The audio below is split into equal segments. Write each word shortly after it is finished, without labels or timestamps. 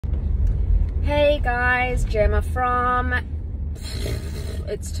Hey guys, Gemma from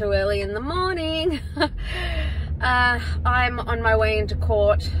It's Too Early in the Morning. I'm on my way into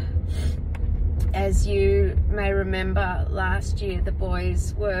court. As you may remember, last year the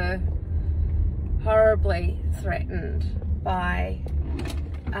boys were horribly threatened by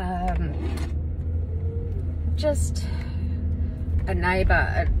just a neighbour,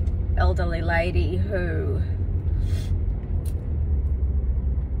 an elderly lady who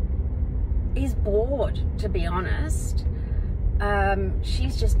is bored, to be honest.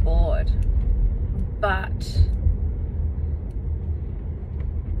 She's just bored, but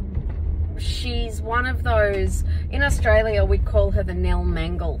she's one of those, in Australia we'd call her the Nell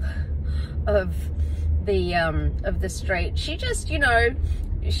Mangle of the street. She just, you know,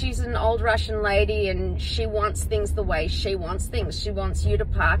 she's an old Russian lady and she wants things the way she wants things. She wants you to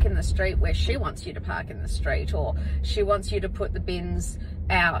park in the street where she wants you to park in the street, or she wants you to put the bins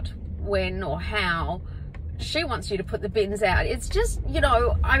out when or how she wants you to put the bins out. It's just, you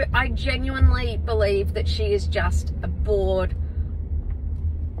know, I genuinely believe that she is just a bored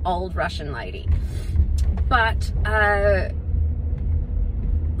old Russian lady. But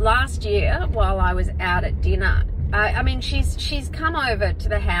last year, while I was out at dinner, I mean, she's come over to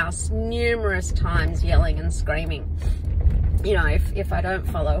the house numerous times yelling and screaming, you know, if I don't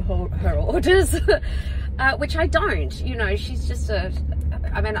follow her orders, which I don't. You know, she's just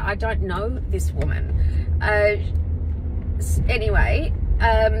I mean, I don't know this woman. Anyway,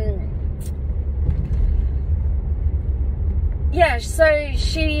 yeah, so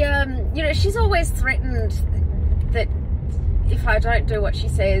she, you know, she's always threatened that if I don't do what she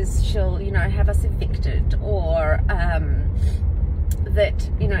says, she'll, you know, have us evicted, or that,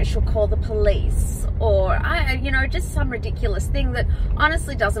 you know, she'll call the police, or you know, just some ridiculous thing that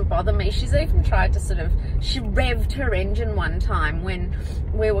honestly doesn't bother me. She's even tried to she revved her engine one time when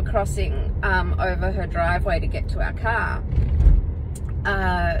we were crossing over her driveway to get to our car.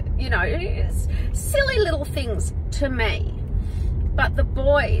 You know, it's silly little things to me, but the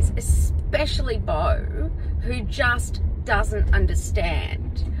boys, especially Bo, who just doesn't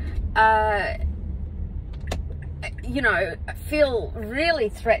understand, you know, feel really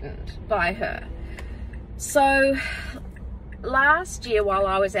threatened by her. So last year, while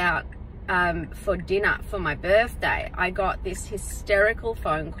I was out for dinner for my birthday, I got this hysterical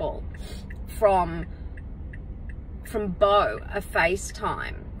phone call from Bo, a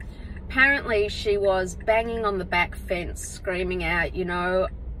FaceTime. Apparently she was banging on the back fence, screaming out, you know,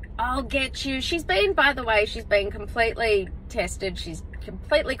 I'll get you. She's been, by the way, she's been completely tested. She's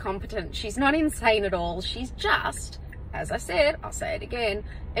completely competent. She's not insane at all. She's just, as I said, I'll say it again,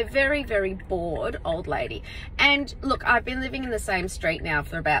 a very, very bored old lady. And look, I've been living in the same street now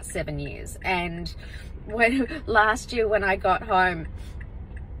for about 7 years. And last year when I got home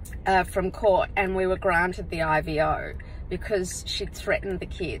from court and we were granted the IVO because she'd threatened the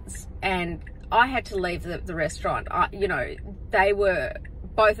kids, and I had to leave the restaurant. You know,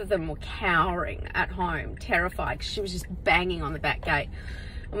 both of them were cowering at home, terrified, because she was just banging on the back gate.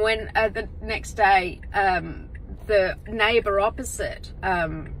 And when the next day, the neighbour opposite,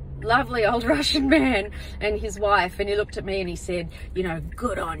 lovely old Russian man and his wife, and he looked at me and he said, you know,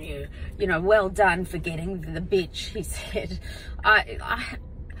 good on you, you know, well done for getting the bitch, he said. I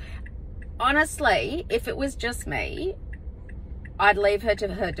honestly, if it was just me, I'd leave her to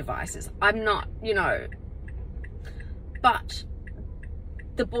her devices. I'm not, you know, but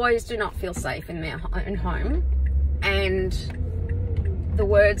the boys do not feel safe in their own home, and the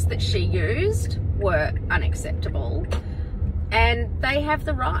words that she used were unacceptable, and they have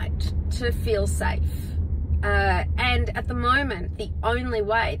the right to feel safe. And at the moment, the only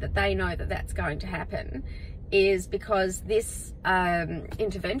way that they know that that's going to happen is because this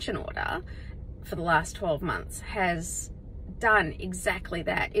intervention order for the last 12 months has done exactly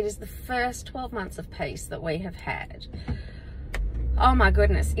that. It is the first 12 months of peace that we have had. Oh my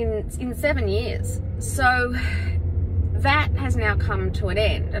goodness, in 7 years. So that has now come to an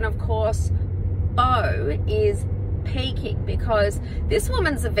end. And of course, Bo is peaking because this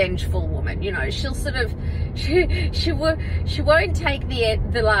woman's a vengeful woman. You know, she'll she won't take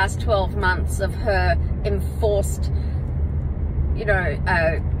the last 12 months of her enforced, you know,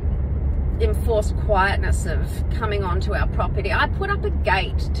 enforced quietness of coming onto our property. I put up a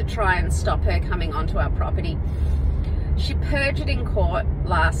gate to try and stop her coming onto our property. She perjured in court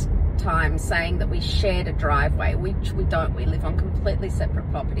last time saying that we shared a driveway, which we don't. We live on completely separate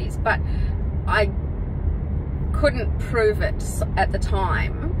properties, but I couldn't prove it at the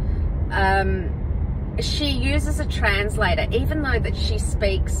time. She uses a translator, even though that she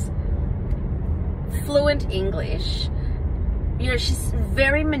speaks fluent English. you know, she's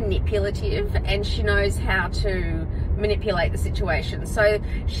very manipulative and she knows how to manipulate the situation. So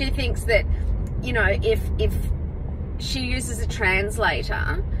she thinks that, you know, if she uses a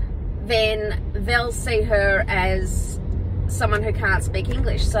translator, then they'll see her as someone who can't speak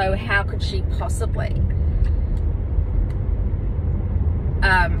English. So how could she possibly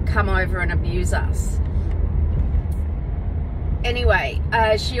come over and abuse us? Anyway,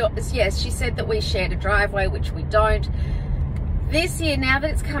 she said that we shared a driveway, which we don't. This year, now that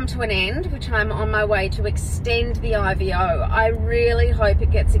it's come to an end, which I'm on my way to extend the IVO, I really hope it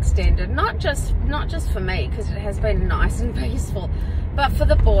gets extended. Not just for me, because it has been nice and peaceful, but for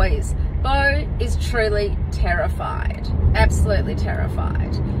the boys. Bo is truly terrified, absolutely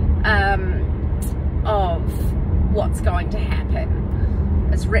terrified, of what's going to happen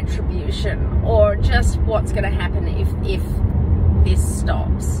as retribution, or just what's going to happen if this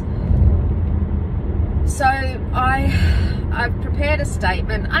stops. So I've prepared a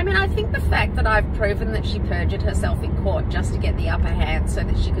statement. I mean, I think the fact that I've proven that she perjured herself in court just to get the upper hand so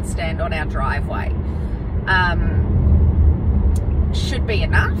that she could stand on our driveway should be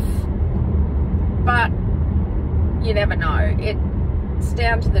enough, but you never know. It's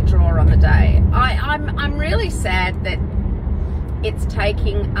down to the draw on the day. I'm really sad that it's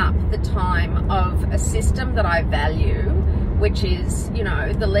taking up the time of a system that I value, which is, you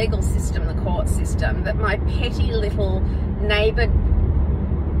know, the legal system, the court system, that my petty little neighbour,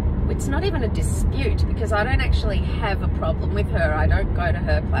 it's not even a dispute because I don't actually have a problem with her. I don't go to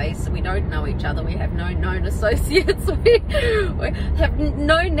her place. We don't know each other. We have no known associates. We have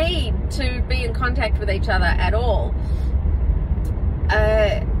no need to be in contact with each other at all.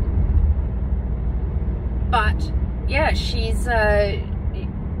 But yeah, she's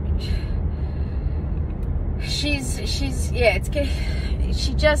she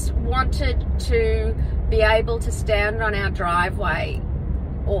just wanted to be able to stand on our driveway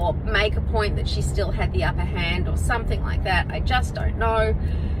or make a point that she still had the upper hand or something like that. I just don't know.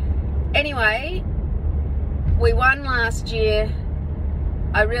 Anyway, we won last year.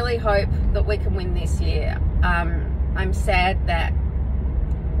 I really hope that we can win this year. I'm sad that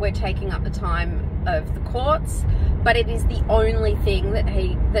we're taking up the time of the courts, but it is the only thing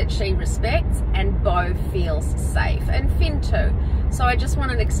that she respects, and Bo feels safe, and Finn too. So I just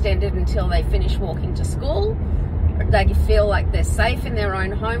want it extended until they finish walking to school. They feel like they're safe in their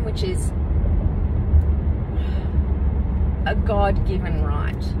own home, which is a God-given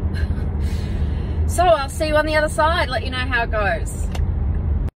right. So I'll see you on the other side, let you know how it goes.